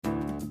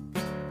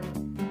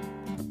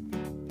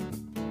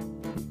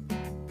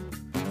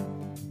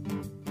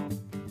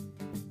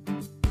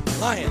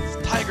Lions,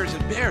 Tigers,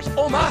 and Bears.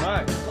 Oh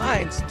my!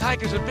 Lions,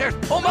 Tigers, and Bears.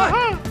 Oh my!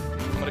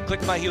 I'm gonna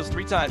click my heels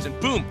 3 times and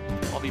boom,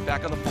 I'll be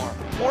back on the farm.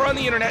 Or on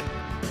the internet.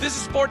 This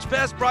is Sports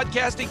Best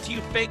broadcasting to you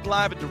fake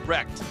live and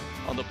direct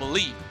on the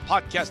Believe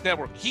Podcast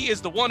Network. He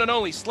is the one and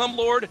only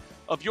slumlord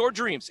of your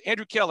dreams,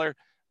 Andrew Keller.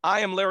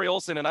 I am Larry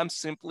Olson, and I'm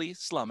simply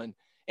slumming.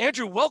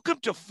 Andrew, welcome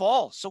to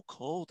fall. So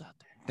cold out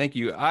there. Thank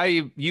you.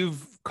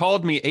 You've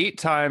called me 8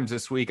 times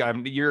this week.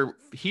 Your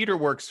heater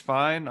works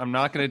fine. I'm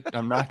not gonna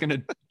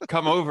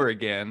come over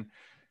again.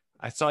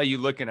 I saw you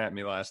looking at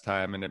me last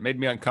time, and it made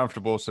me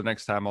uncomfortable. So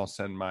next time I'll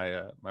send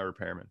my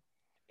repairman.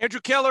 Andrew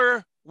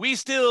Keller, we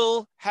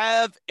still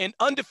have an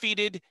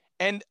undefeated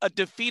and a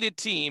defeated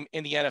team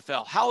in the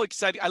NFL. How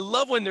exciting. I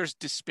love when there's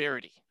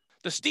disparity.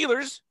 The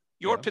Steelers,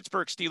 your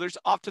Pittsburgh Steelers,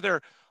 off to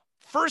their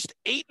first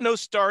 8-0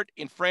 start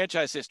in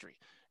franchise history.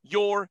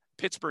 Your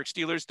Pittsburgh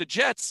Steelers. The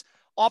Jets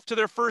off to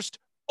their first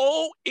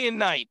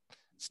 0-9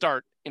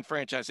 start in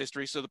franchise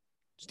history. So the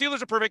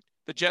Steelers are perfect.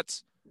 The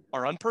Jets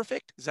are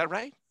unperfect. Is that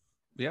right?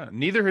 Yeah.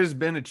 Neither has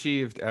been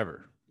achieved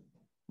ever.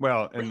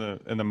 Well, in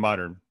the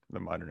modern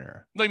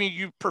era. I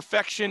mean,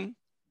 perfection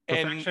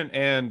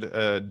and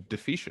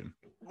defeation.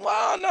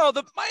 Well, no,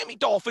 the Miami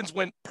Dolphins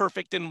went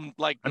perfect in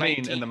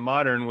in the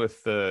modern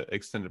with the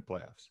extended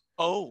playoffs.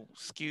 Oh,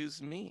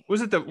 excuse me.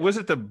 Was it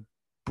the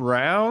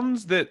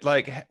Browns that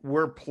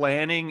were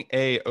planning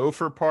a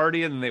Ophir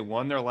party and they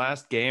won their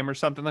last game or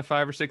something like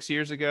 5 or 6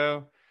 years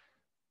ago?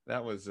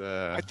 That was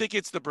I think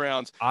it's the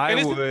Browns. I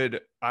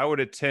would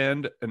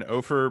attend an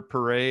Ophir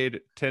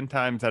parade 10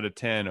 times out of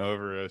 10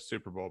 over a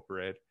Super Bowl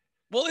parade.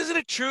 Well, isn't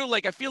it true?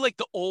 I feel like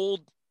the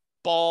old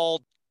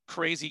bald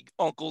crazy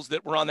uncles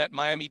that were on that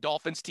Miami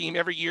Dolphins team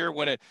every year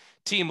when a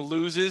team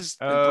loses.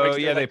 Oh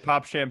yeah, they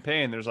pop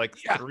champagne. There's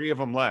 3 of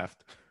them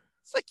left.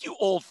 It's like, you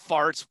old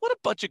farts. What a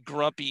bunch of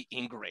grumpy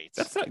ingrates.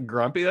 That's not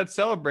grumpy. That's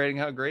celebrating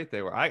how great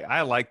they were.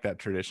 I like that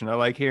tradition. I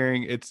like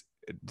hearing it's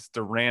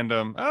the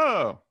random,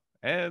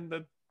 and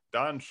the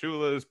Don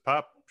Shula's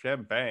pop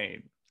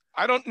champagne.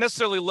 I don't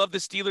necessarily love the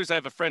Steelers. I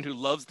have a friend who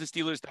loves the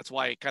Steelers. That's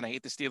why I kind of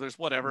hate the Steelers.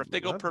 Whatever. If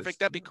they go perfect,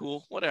 that'd be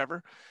cool.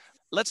 Whatever.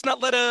 Let's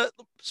not let a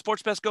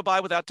Sports Best go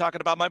by without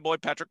talking about my boy,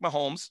 Patrick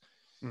Mahomes.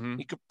 Mm-hmm.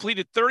 He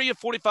completed 30 of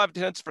 45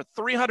 attempts for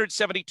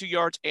 372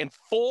 yards and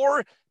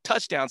 4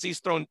 touchdowns. He's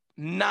thrown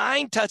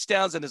 9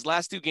 touchdowns in his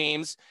last 2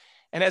 games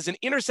and has an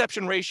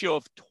interception ratio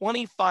of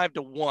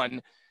 25-1.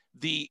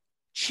 The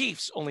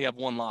Chiefs only have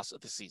 1 loss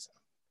of the season.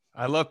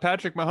 I love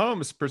Patrick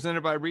Mahomes,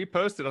 presented by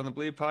Reposted on the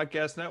Believe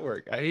Podcast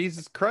Network.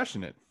 He's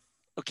crushing it.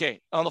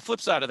 Okay, on the flip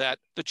side of that,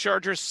 the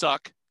Chargers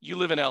suck. You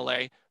live in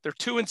LA. They're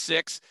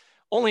 2-6.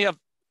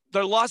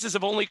 Their losses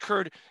have only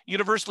occurred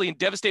universally in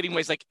devastating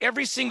ways.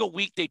 Every single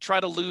week they try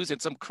to lose in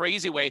some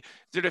crazy way.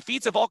 Their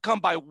defeats have all come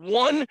by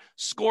 1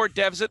 score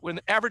deficit with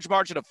an average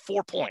margin of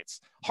 4 points.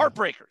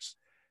 Heartbreakers.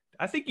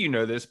 I think you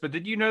know this, but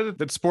did you know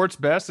that Sports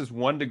Best is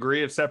 1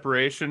 degree of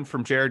separation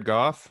from Jared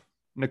Goff?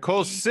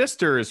 Nicole's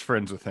sister is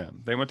friends with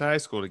him. They went to high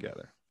school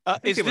together.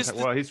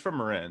 He's from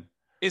Marin.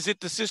 Is it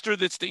the sister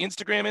that's the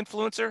Instagram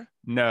influencer?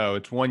 No,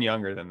 it's 1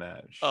 younger than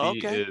that. She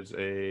is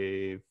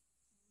a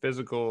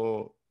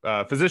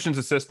physician's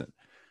assistant.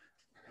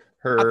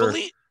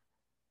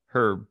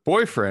 Her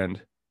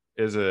boyfriend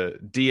is a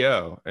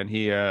DO,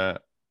 and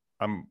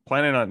I'm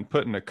planning on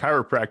putting a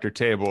chiropractor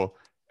table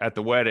at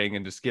the wedding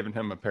and just giving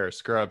him a pair of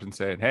scrubs and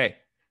saying, "Hey,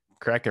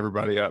 crack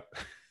everybody up."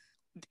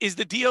 Is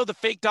the DO the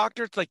fake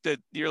doctor? It's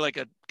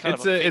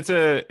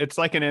it's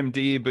like an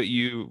MD, but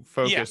you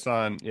focus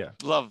on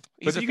love.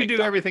 But you can do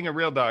everything a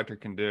real doctor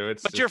can do.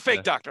 But you're a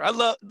fake doctor. I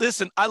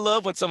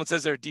love when someone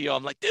says they're a DO.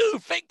 I'm like,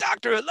 dude, fake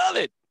doctor. I love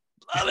it.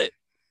 Love it.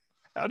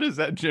 How does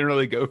that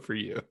generally go for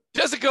you?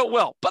 Doesn't go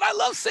well, but I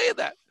love saying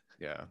that.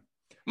 Yeah.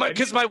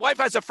 Because my wife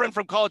has a friend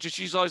from college and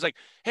she's always like,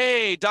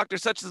 hey, Dr.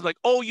 Such is like,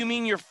 oh, you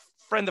mean your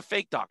friend, the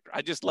fake doctor?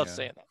 I just love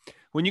saying that.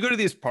 When you go to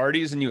these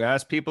parties and you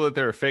ask people if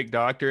they're a fake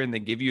doctor and they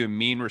give you a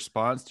mean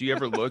response, do you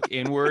ever look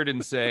inward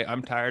and say,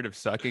 I'm tired of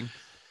sucking?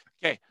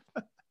 Okay.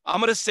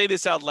 I'm going to say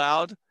this out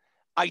loud.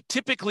 I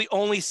typically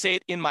only say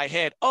it in my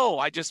head. Oh,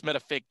 I just met a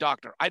fake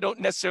doctor. I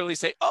don't necessarily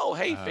say, oh,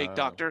 hey, fake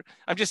doctor.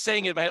 I'm just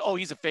saying in my head, oh,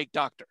 he's a fake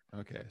doctor.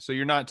 Okay. So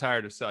you're not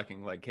tired of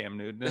sucking like Cam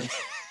Newton is?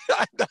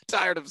 I'm not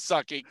tired of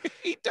sucking.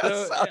 He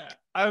does suck. Yeah.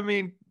 I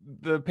mean,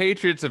 the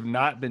Patriots have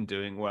not been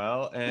doing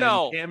well. And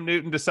Cam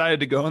Newton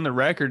decided to go on the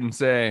record and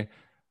say,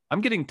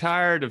 I'm getting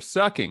tired of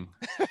sucking.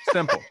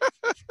 Simple.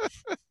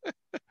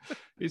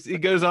 He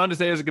goes on to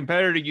say, as a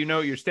competitor, you know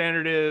what your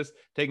standard is,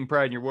 taking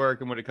pride in your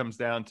work and what it comes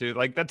down to.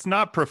 That's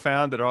not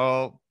profound at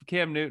all.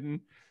 Cam Newton,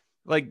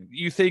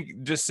 you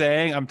think just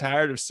saying I'm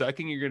tired of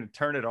sucking, you're going to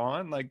turn it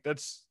on?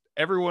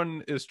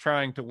 Everyone is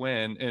trying to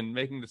win and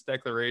making this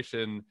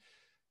declaration.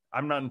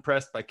 I'm not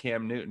impressed by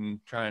Cam Newton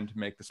trying to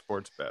make the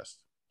Sports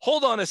Best.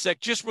 Hold on a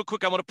sec. Just real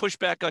quick, I want to push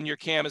back on your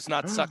Cam is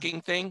not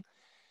sucking thing.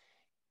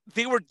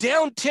 They were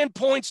down 10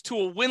 points to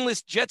a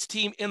winless Jets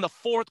team in the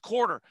 4th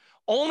quarter.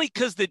 Only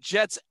because the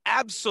Jets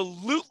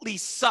absolutely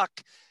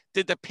suck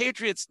did the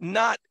Patriots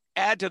not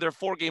add to their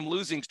 4-game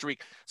losing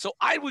streak. So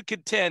I would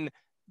contend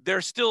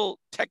they're still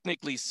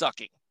technically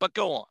sucking. But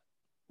go on.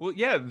 Well,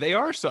 yeah, they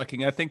are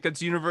sucking. I think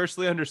that's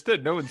universally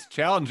understood. No one's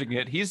challenging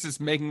it. He's just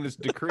making this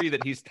decree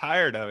that he's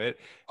tired of it.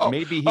 Oh,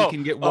 Maybe he oh,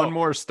 can get one oh.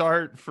 more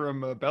start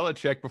from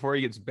Belichick before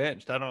he gets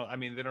benched. I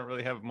mean, they don't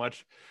really have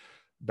much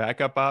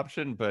backup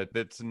option, but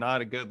it's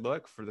not a good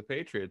look for the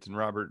Patriots and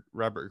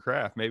Robert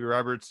Kraft. Maybe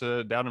Robert's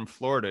down in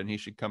Florida and he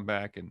should come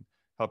back and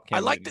help I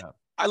Cam like Newton that. out.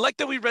 I like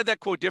that we read that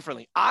quote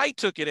differently. I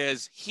took it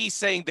as he's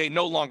saying they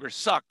no longer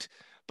sucked,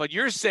 but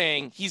you're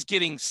saying he's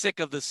getting sick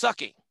of the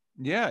sucking.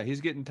 Yeah, he's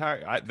getting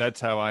tired.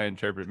 That's how I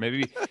interpret it.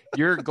 Maybe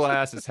your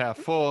glass is half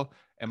full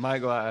and my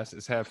glass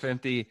is half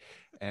empty.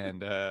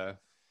 And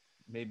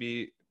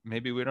maybe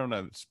we don't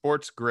know.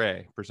 Sports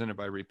Gray, presented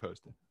by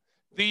Reposted.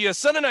 The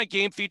Sunday night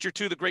game featured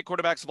two of the great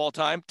quarterbacks of all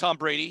time, Tom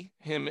Brady,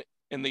 him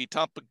in the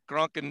Tampa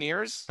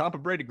Gronkaneers. Tampa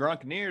Brady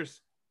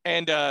Gronkaneers.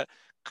 And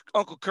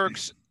Uncle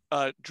Kirk's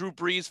Drew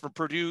Brees for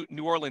Purdue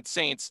New Orleans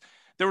Saints.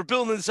 They were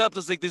building this up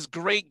as like this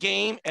great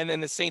game, and then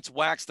the Saints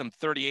waxed them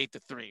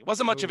 38-3. It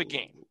wasn't much of a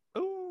game.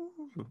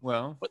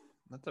 Well, but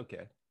that's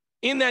okay.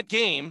 In that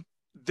game,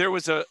 there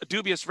was a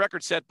dubious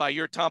record set by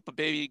your Tampa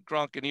Baby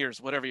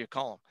Gronkaneers, whatever you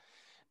call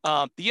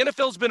them. The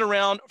NFL's been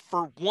around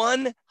for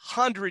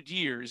 100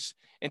 years,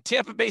 and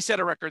Tampa Bay set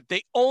a record.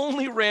 They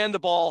only ran the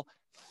ball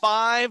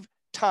 5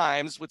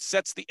 times, which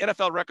sets the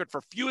NFL record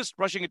for fewest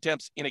rushing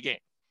attempts in a game.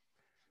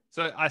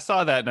 So I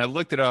saw that and I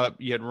looked it up.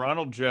 You had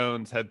Ronald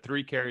Jones had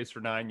 3 carries for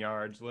 9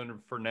 yards.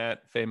 Leonard Fournette,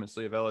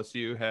 famously of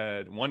LSU,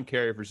 had 1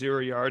 carry for 0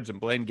 yards,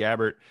 and Blaine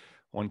Gabbert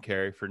 1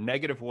 carry for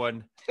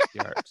 -1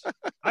 yards.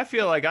 I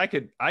feel like I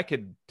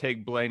could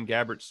take Blaine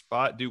Gabbert's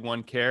spot, do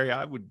 1 carry.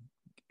 I would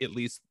at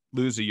least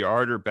lose a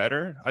yard or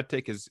better. I'd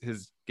take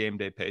his game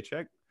day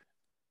paycheck.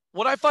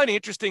 What I find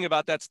interesting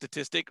about that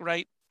statistic,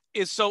 right,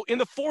 is so in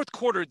the fourth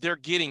quarter, they're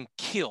getting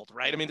killed,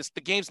 right? I mean,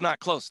 the game's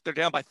not close. They're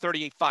down by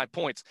 38-5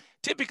 points.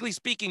 Typically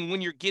speaking, when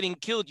you're getting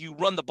killed, you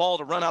run the ball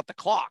to run out the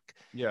clock.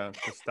 Yeah.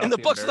 And the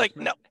Bucs are like,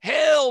 no,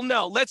 hell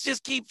no. Let's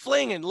just keep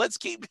flinging.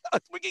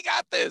 We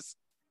got this.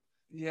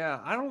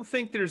 Yeah, I don't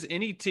think there's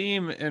any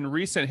team in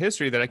recent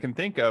history that I can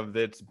think of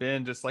that's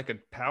been just like a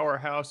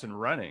powerhouse in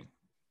running.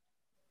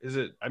 Is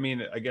it? I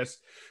mean, I guess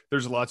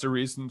there's lots of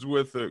reasons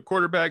with the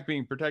quarterback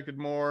being protected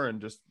more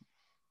and just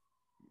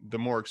the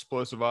more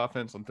explosive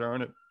offense on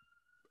throwing it.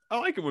 I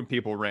like it when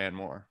people ran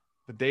more.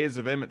 The days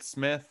of Emmitt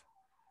Smith.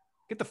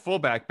 Get the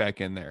fullback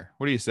back in there.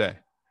 What do you say?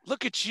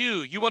 Look at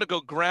you. You want to go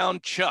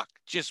ground chuck.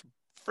 Just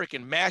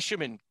freaking mash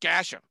him and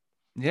gash him.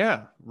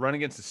 Yeah, run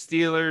against the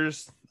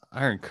Steelers.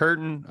 Iron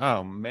Curtain.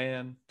 Oh,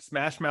 man.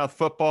 Smash Mouth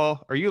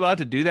football. Are you allowed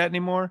to do that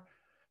anymore?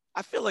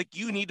 I feel like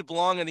you need to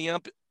belong in the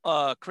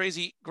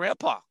crazy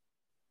grandpa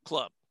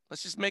club.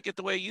 Let's just make it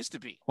the way it used to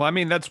be. Well, I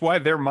mean, that's why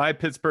they're my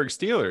Pittsburgh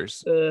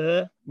Steelers.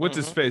 What's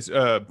his face?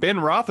 Ben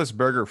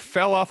Roethlisberger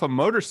fell off a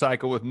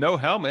motorcycle with no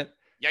helmet.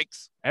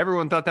 Yikes.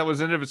 Everyone thought that was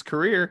the end of his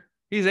career.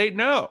 He's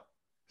 8-0.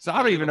 So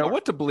I don't even know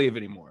what to believe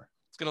anymore.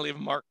 It's going to leave a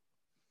mark.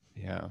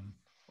 Yeah.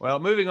 Well,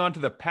 moving on to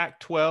the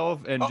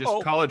Pac-12 and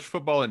just college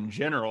football in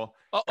general.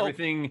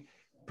 Everything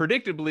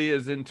predictably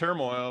is in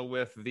turmoil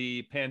with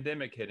the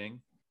pandemic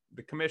hitting.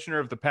 The commissioner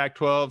of the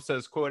Pac-12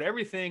 says, quote,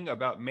 everything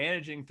about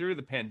managing through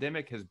the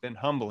pandemic has been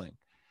humbling.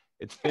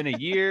 It's been a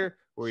year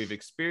where we've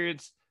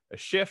experienced a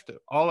shift of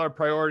all our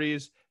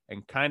priorities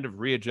and kind of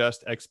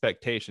readjust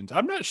expectations.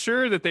 I'm not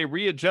sure that they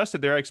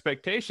readjusted their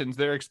expectations.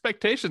 Their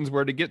expectations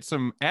were to get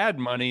some ad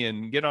money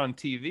and get on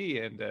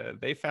TV, and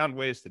they found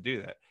ways to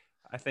do that.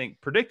 I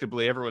think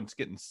predictably everyone's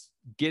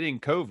getting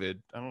COVID.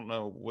 I don't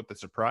know what the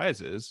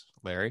surprise is,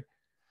 Larry.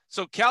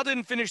 So Cal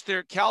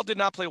did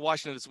not play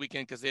Washington this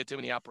weekend because they had too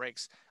many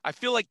outbreaks. I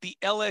feel like the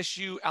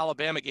LSU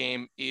Alabama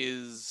game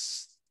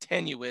is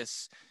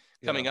tenuous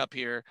coming up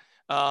here.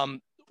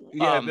 The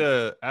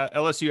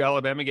LSU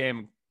Alabama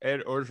game,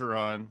 Ed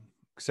Orgeron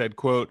said,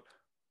 quote,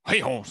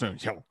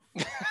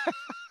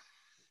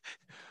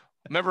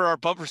 remember our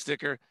bumper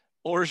sticker,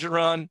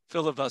 Orgeron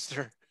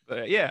filibuster.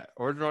 Yeah,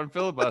 Orgeron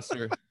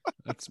filibuster.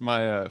 That's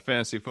my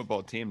fantasy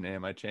football team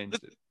name. I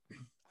changed it.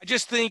 I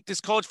just think this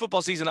college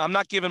football season, I'm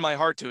not giving my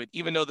heart to it,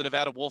 even though the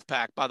Nevada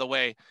Wolfpack, by the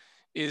way,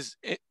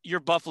 your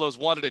Buffaloes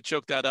wanted to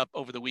choke that up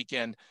over the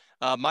weekend.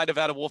 My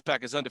Nevada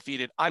Wolfpack is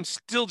undefeated. I'm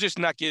still just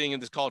not getting in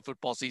this college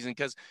football season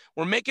because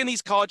we're making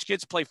these college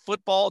kids play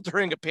football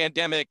during a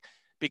pandemic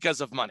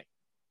because of money.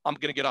 I'm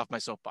going to get off my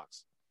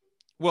soapbox.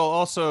 Well,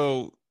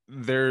 also,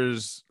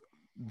 there's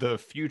the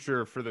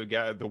future for the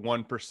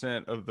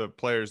 1% of the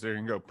players that are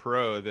going to go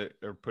pro that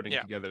are putting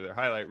together their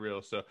highlight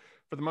reel. So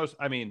for the most,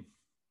 I mean,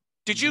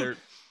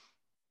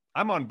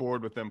 I'm on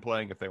board with them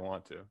playing if they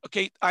want to.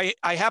 Okay, I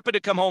happened to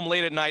come home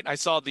late at night. I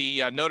saw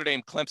the Notre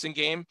Dame Clemson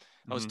game.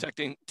 I was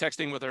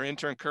texting with our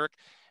intern Kirk,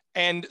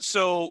 and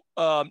so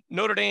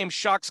Notre Dame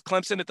shocks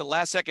Clemson at the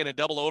last second in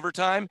double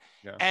overtime,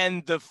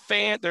 and the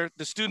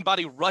student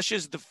body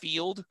rushes the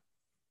field.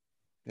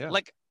 Yeah,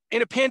 like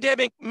in a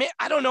pandemic,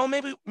 I don't know.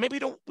 Maybe we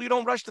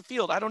don't rush the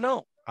field. I don't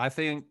know. I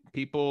think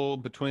people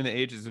between the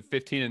ages of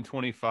 15 and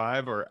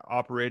 25 are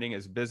operating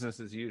as business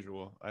as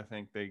usual. I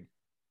think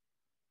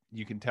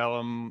you can tell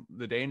them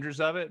the dangers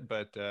of it,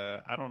 but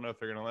I don't know if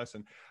they're going to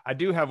listen. I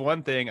do have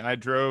one thing. I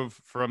drove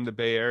from the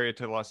Bay Area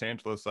to Los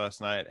Angeles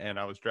last night, and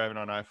I was driving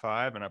on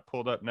I-5, and I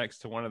pulled up next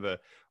to one of the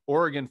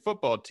Oregon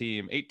football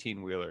team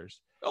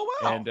 18-wheelers. Oh,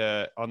 wow.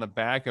 And on the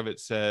back of it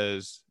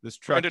says, "This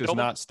truck does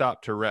not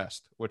stop to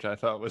rest," which I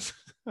thought was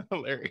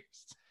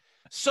hilarious.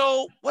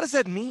 So what does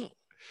that mean?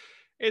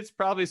 It's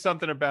probably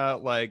something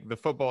about like the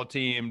football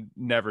team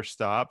never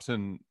stops,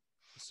 and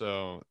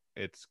so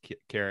it's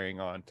carrying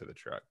on to the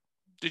truck.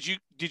 Did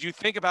you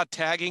think about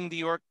tagging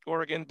the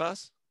Oregon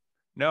bus?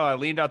 No, I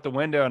leaned out the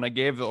window and I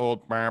gave the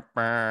old burp,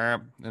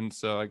 burp, and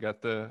so I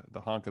got the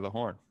honk of the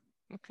horn.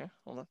 Okay,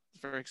 well, that's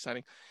very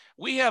exciting.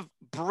 We have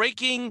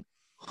breaking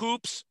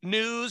hoops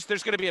news.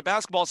 There's going to be a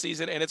basketball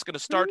season, and it's going to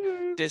start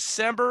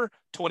December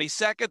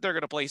 22nd. They're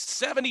going to play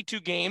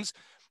 72 games.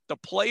 The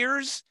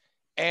players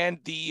and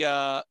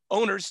the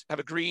owners have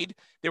agreed.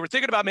 They were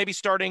thinking about maybe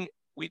starting,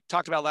 we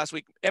talked about last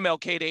week,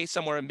 MLK Day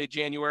somewhere in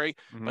mid-January,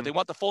 but they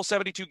want the full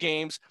 72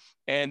 games,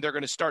 and they're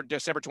going to start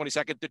December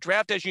 22nd. The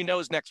draft, as you know,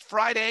 is next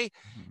Friday,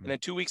 and then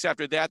 2 weeks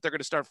after that, they're going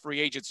to start free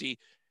agency.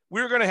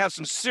 We're going to have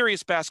some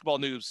serious basketball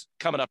news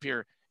coming up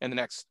here in the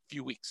next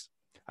few weeks.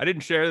 I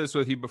didn't share this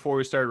with you before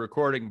we started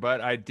recording,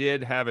 but I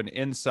did have an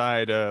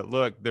inside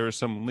look. There was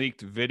some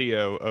leaked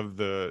video of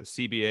the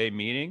CBA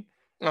meeting.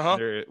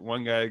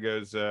 One guy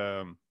goes,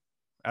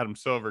 Adam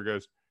Silver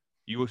goes,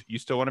 you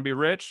still want to be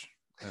rich?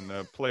 And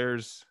the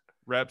players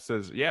rep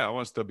says, yeah, I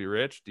want to still be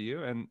rich. Do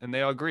you? And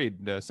they all agreed.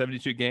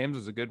 72 games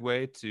is a good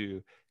way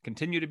to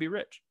continue to be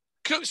rich.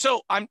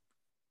 So I'm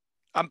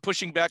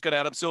pushing back on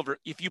Adam Silver.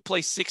 If you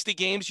play 60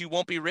 games, you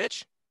won't be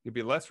rich. You'll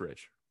be less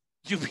rich.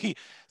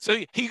 So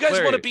you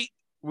guys want to be.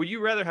 Would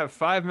you rather have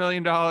 $5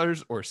 million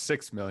or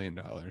 $6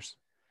 million?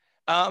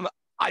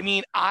 I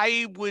mean,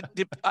 I would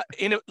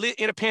in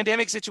a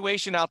pandemic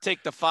situation, I'll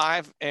take the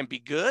 5 and be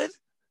good.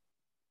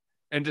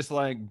 And just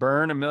like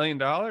burn $1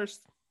 million.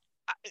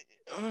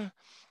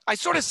 I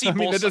sort of see. I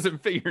mean, that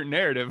doesn't fit your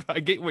narrative. I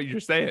get what you're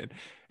saying,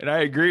 and I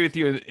agree with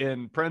you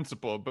in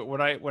principle. But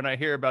when I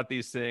hear about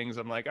these things,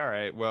 I'm like, all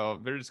right, well,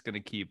 they're just going to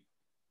keep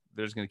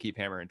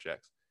hammering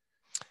checks.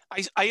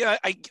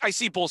 I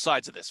see both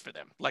sides of this for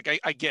them. Like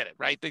I get it,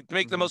 right? They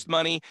make the most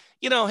money.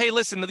 Hey,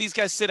 listen, these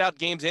guys sit out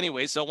games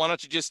anyway, so why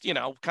don't you just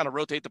kind of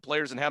rotate the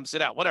players and have them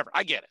sit out? Whatever.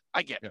 I get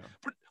it. Yeah.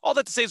 All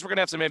that to say is we're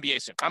gonna have some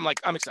NBA soon. I'm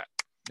excited.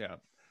 Yeah.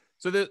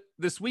 So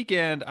this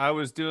weekend, I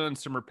was doing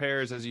some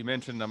repairs. As you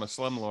mentioned, I'm a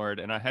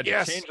slumlord, and I had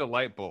to change a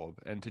light bulb.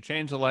 And to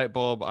change the light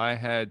bulb, I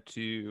had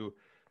to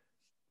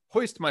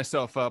hoist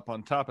myself up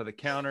on top of the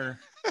counter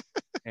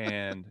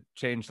and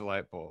change the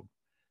light bulb.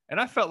 And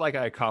I felt like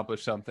I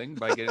accomplished something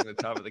by getting to the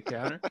top of the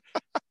counter.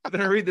 But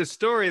then I read this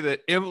story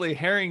that Emily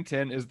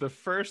Harrington is the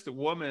first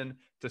woman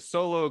to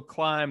solo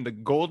climb the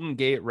Golden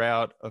Gate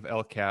route of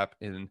El Cap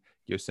in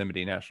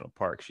Yosemite National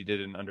Park. She did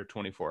it in under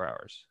 24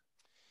 hours.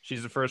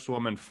 She's the first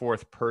woman,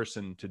 fourth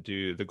person to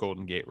do the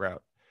Golden Gate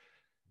route.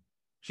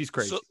 She's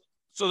crazy.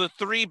 So the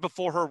 3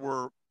 before her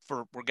were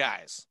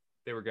guys.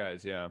 They were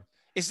guys, yeah.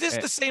 Is this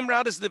the same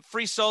route as the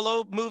Free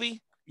Solo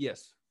movie?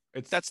 Yes.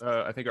 That's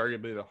I think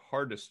arguably the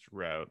hardest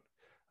route.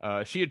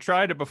 She had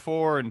tried it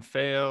before and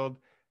failed.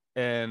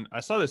 And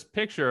I saw this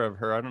picture of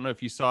her. I don't know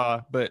if you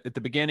saw, but at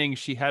the beginning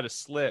she had a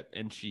slip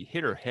and she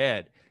hit her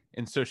head.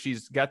 And so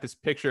she's got this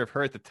picture of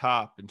her at the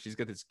top and she's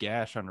got this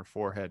gash on her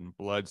forehead and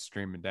blood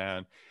streaming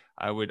down.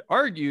 I would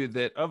argue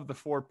that of the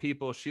 4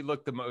 people, she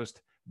looked the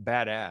most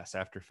badass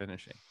after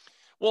finishing.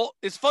 Well,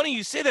 it's funny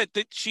you say that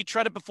she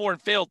tried it before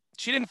and failed.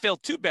 She didn't fail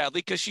too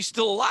badly because she's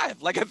still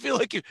alive. Like, I feel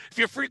like if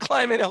you're free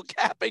climbing El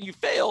Cap and you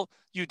fail,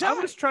 you die. I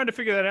was trying to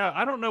figure that out.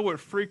 I don't know what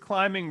free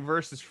climbing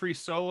versus free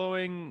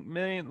soloing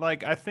mean.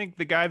 Like, I think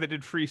the guy that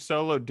did free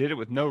solo did it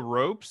with no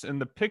ropes. And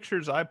the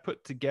pictures I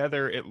put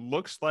together, it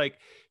looks like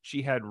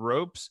she had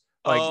ropes.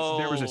 Like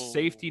there was a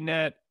safety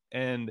net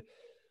and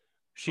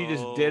she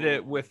just did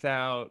it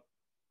without.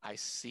 I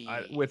see.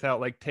 Without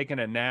like taking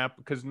a nap,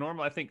 because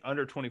normally I think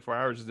under 24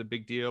 hours is a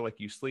big deal.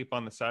 Like you sleep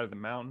on the side of the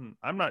mountain.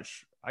 I'm not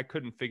sure. I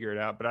couldn't figure it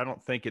out, but I don't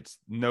think it's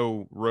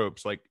no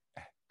ropes. Like,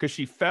 because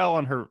she fell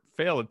on her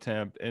fail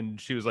attempt and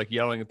she was like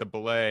yelling at the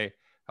belay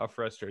how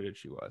frustrated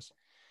she was.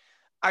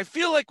 I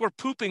feel like we're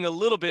pooping a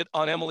little bit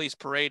on Emily's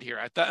parade here.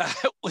 I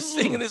was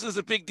thinking this is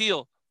a big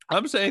deal.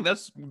 I'm saying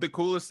that's the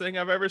coolest thing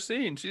I've ever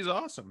seen. She's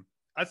awesome.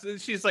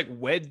 She's like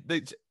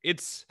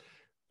it's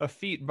a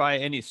feat by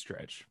any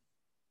stretch.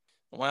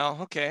 Well,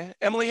 okay.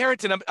 Emily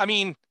Harrington, I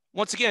mean,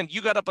 once again,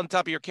 you got up on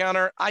top of your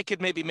counter. I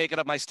could maybe make it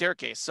up my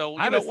staircase. So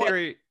I have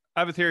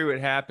a theory what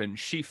happened.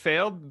 She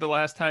failed the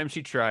last time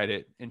she tried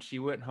it, and she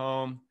went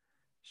home.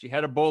 She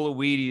had a bowl of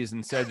Wheaties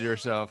and said to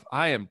herself,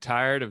 I am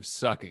tired of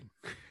sucking.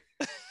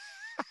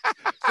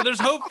 So there's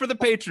hope for the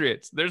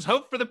Patriots. There's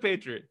hope for the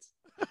Patriots.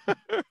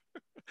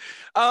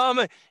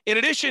 In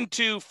addition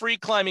to free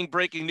climbing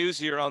breaking news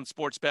here on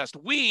Sports Best,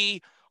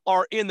 we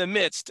are in the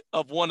midst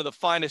of one of the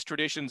finest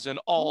traditions in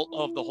all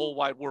of the whole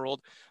wide world.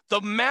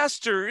 The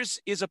Masters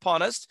is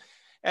upon us.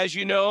 As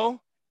you know,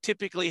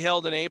 typically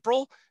held in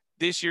April.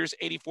 This year's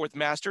 84th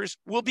Masters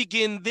will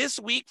begin this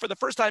week for the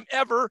first time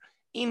ever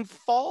in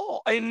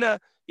fall. Fall.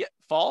 It's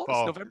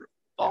Fall. November.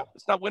 Fall. Yeah.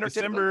 It's not winter.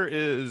 December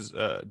is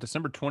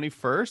December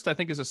 21st, I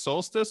think, is a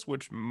solstice,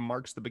 which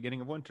marks the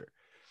beginning of winter.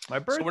 My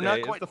So we're not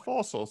birthday is quite the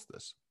fall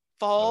solstice.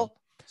 fall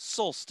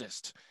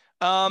solstice.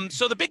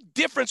 So the big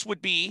difference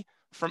would be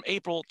from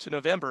April to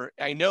November.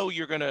 I know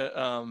you're going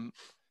to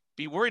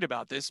be worried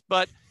about this,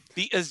 but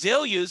the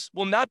azaleas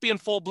will not be in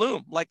full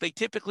bloom like they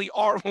typically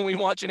are when we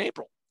watch in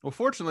April. Well,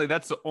 fortunately,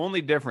 that's the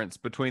only difference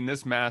between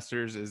this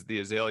Masters is the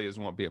azaleas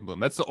won't be in bloom.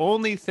 That's the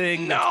only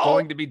thing that's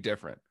going to be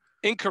different.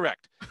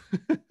 Incorrect.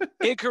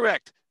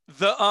 Incorrect.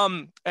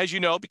 The as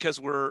you know, because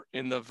we're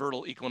in the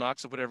vernal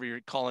equinox or whatever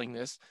you're calling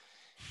this,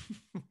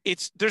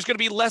 there's going to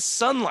be less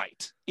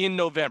sunlight in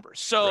November.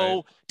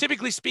 So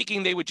typically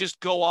speaking, they would just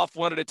go off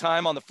one at a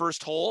time on the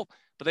first hole,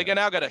 but they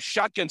now got a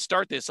shotgun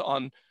start this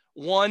on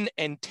 1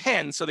 and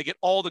 10, so they get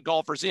all the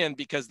golfers in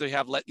because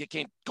you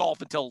can't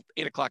golf until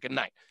 8 o'clock at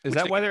night. Is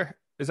that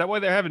why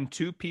they're having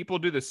two people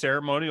do the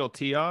ceremonial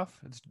tee off?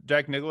 It's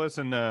Jack Nicklaus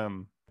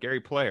and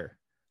Gary Player.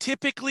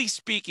 Typically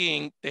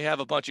speaking, they have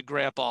a bunch of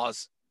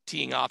grandpas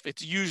teeing off.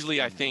 It's usually,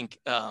 I think,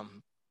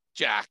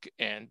 Jack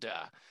and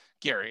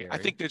Gary. I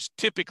think there's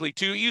typically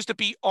two. It used to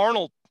be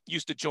Arnold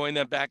used to join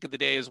them back in the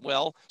day as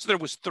well. So there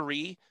was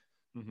 3.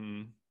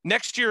 Mm-hmm.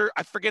 Next year,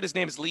 I forget his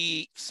name is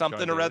Lee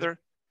something John or other.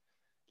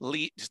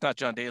 Lee, it's not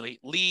John Daly.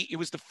 Lee, it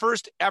was the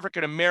first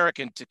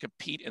African-American to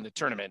compete in the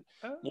tournament.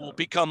 Will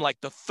become like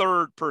the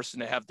 3rd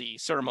person to have the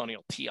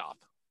ceremonial tee off.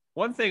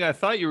 One thing I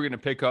thought you were going to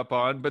pick up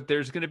on, but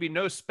there's going to be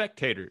no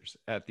spectators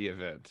at the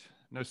event.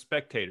 No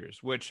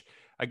spectators, which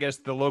I guess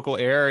the local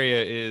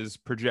area is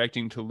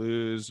projecting to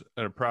lose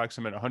an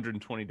approximate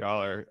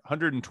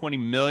 $120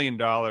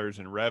 million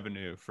in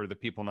revenue for the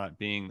people not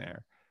being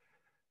there.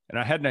 And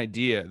I had an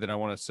idea that I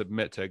want to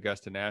submit to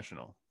Augusta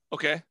National.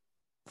 Okay.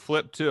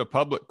 Flip to a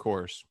public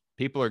course.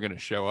 People are going to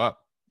show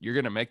up. You're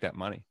going to make that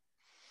money.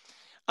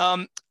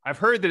 I've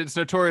heard that it's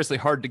notoriously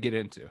hard to get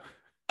into.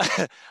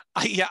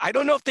 I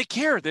don't know if they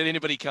care that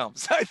anybody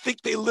comes. I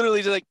think they literally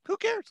just like, who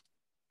cares?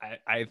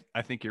 I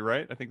think you're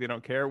right. I think they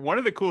don't care. One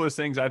of the coolest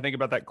things I think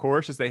about that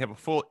course is they have a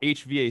full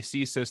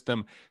HVAC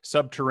system,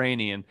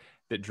 subterranean,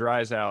 that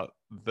dries out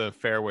the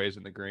fairways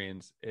and the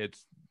greens.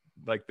 It's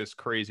like this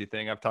crazy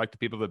thing. I've talked to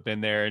people that have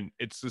been there, and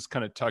it's just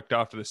kind of tucked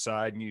off to the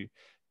side, and you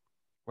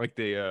like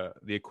the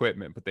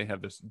equipment, but they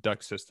have this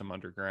duct system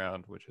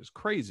underground, which is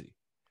crazy.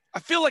 I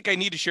feel like I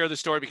need to share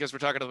this story because we're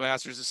talking to the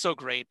Masters. It's so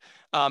great.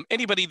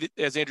 Anybody that,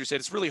 as Andrew said,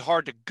 it's really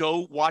hard to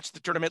go watch the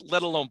tournament,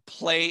 let alone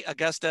play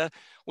Augusta.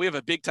 We have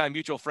a big time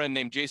mutual friend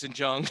named Jason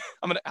Jung.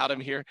 I'm going to out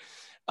him here.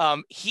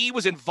 He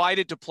was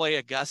invited to play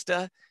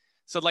Augusta.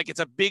 So like, it's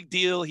a big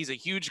deal. He's a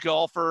huge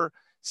golfer,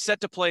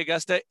 set to play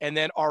Augusta. And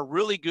then our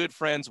really good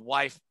friend's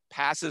wife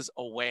passes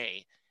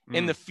away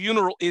and the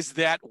funeral is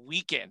that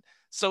weekend.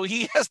 So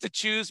he has to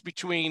choose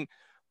between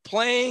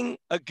playing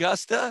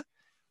Augusta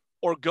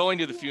or going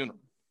to the funeral.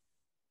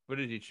 What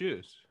did he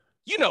choose?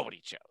 You know what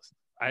he chose.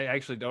 I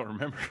actually don't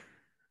remember.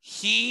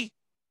 He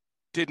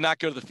did not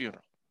go to the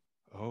funeral.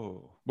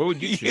 Oh, what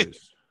would you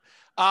choose?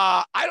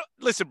 I don't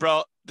listen,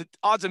 bro. The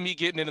odds of me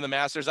getting into the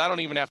Masters, I don't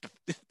even have to.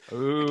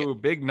 Ooh,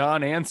 big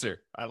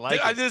non-answer. I like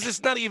it. This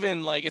is not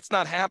even like it's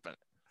not happening.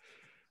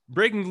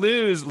 Breaking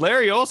news: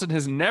 Larry Olson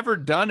has never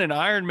done an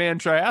Ironman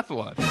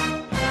triathlon.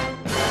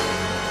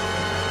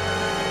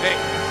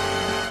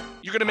 Hey,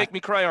 you're gonna make me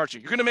cry, aren't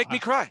you? You're gonna make me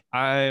cry.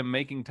 I'm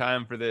making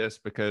time for this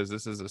because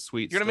this is a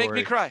sweet. You're gonna make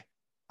me cry.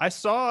 I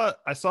saw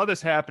this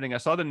happening. I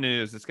saw the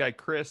news. This guy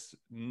Chris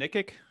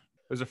Nikic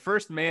was the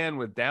first man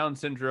with Down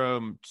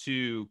syndrome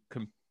to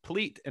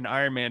complete an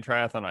Ironman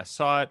triathlon. I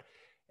saw it,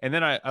 and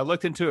then I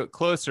looked into it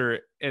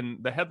closer, and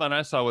the headline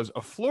I saw was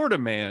a Florida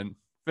man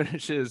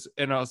finishes,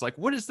 and I was like,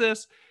 what is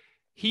this?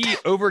 He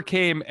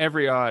overcame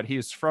every odd.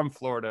 He's from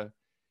Florida.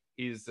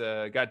 He's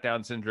got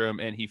Down syndrome,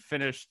 and he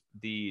finished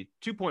the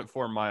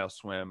 2.4 mile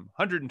swim,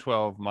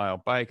 112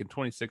 mile bike, and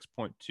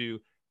 26.2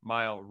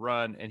 mile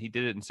run, and he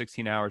did it in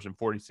 16 hours and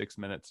 46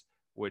 minutes,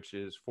 which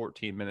is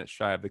 14 minutes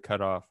shy of the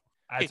cutoff.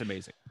 That's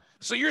amazing.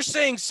 So you're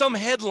saying some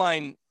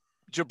headline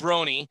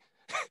jabroni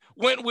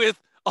went with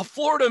a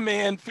Florida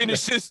man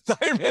finishes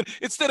Ironman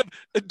instead of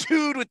a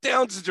dude with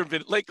Down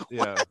syndrome? Like,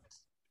 what? Yeah.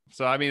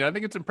 So I mean, I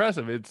think it's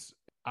impressive.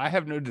 I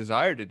have no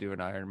desire to do an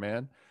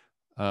Ironman.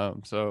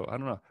 So I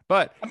don't know,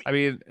 but I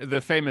mean,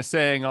 the famous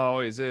saying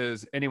always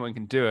is anyone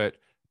can do it,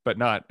 but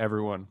not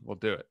everyone will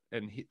do it.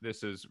 And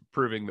this is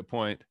proving the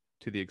point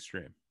to the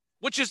extreme.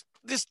 Which is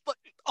this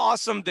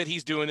awesome that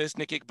he's doing this,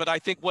 Nikic. But I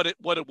think what it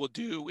will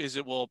do is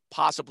it will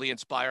possibly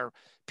inspire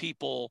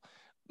people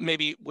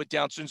maybe with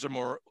Down syndrome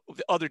or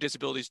other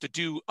disabilities to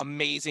do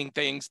amazing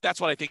things. That's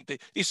what I think.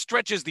 It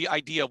stretches the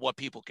idea of what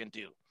people can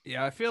do.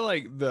 Yeah, I feel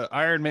like the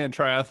Ironman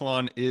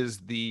triathlon is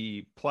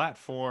the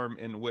platform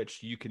in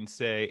which you can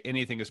say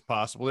anything is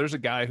possible. There's a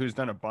guy who's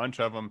done a bunch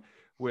of them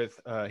with,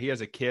 he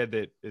has a kid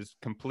that is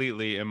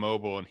completely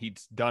immobile, and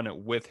he's done it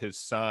with his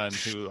son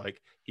who,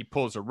 like, he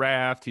pulls a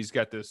raft. He's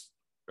got this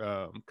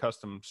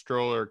custom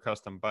stroller,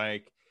 custom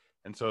bike.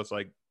 And so it's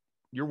like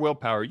your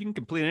willpower, you can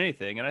complete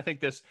anything. And I think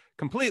this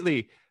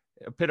completely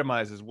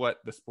epitomizes what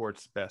the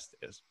sport's best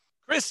is.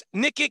 Chris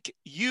Nikic,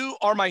 you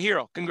are my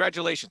hero.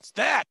 Congratulations.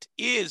 That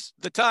is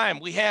the time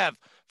we have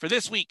for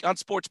this week on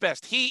Sports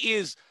Best. He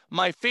is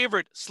my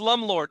favorite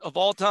slumlord of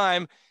all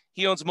time.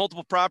 He owns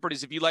multiple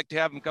properties. If you'd like to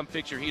have him come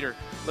fix your heater,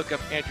 look up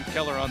Andrew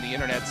Keller on the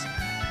internets.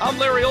 I'm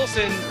Larry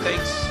Olson.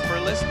 Thanks for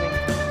listening.